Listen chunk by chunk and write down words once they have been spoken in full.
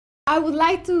I would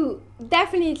like to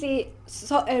definitely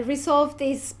resolve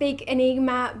this big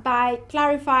enigma by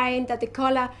clarifying that the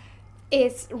color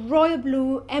is royal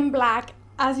blue and black,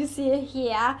 as you see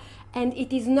here, and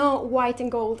it is not white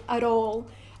and gold at all.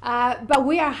 But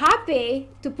we are happy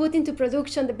to put into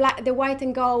production the white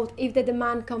and gold if the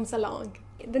demand comes along.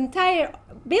 The entire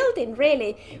building,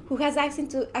 really, who has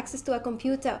access to a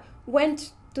computer,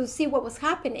 went to see what was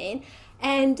happening,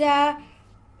 and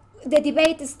the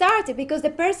debate started because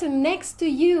the person next to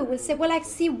you will say, well, I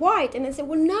see white, and I said,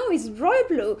 well, no, it's royal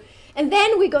blue. And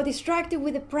then we got distracted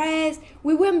with the press.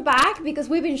 We went back because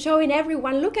we've been showing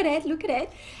everyone, look at it, look at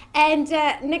it. And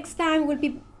next time will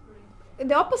be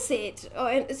the opposite.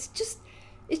 And it's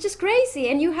just crazy.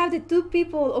 And you have the two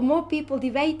people or more people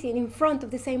debating in front of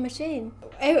the same machine.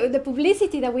 The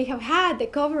publicity that we have had, the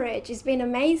coverage, has been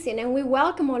amazing, and we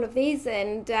welcome all of this.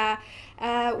 And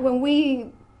when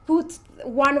we put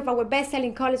one of our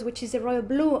best-selling colors, which is the royal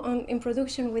blue, in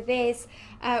production with this,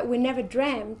 we never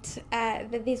dreamt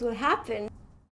that this would happen.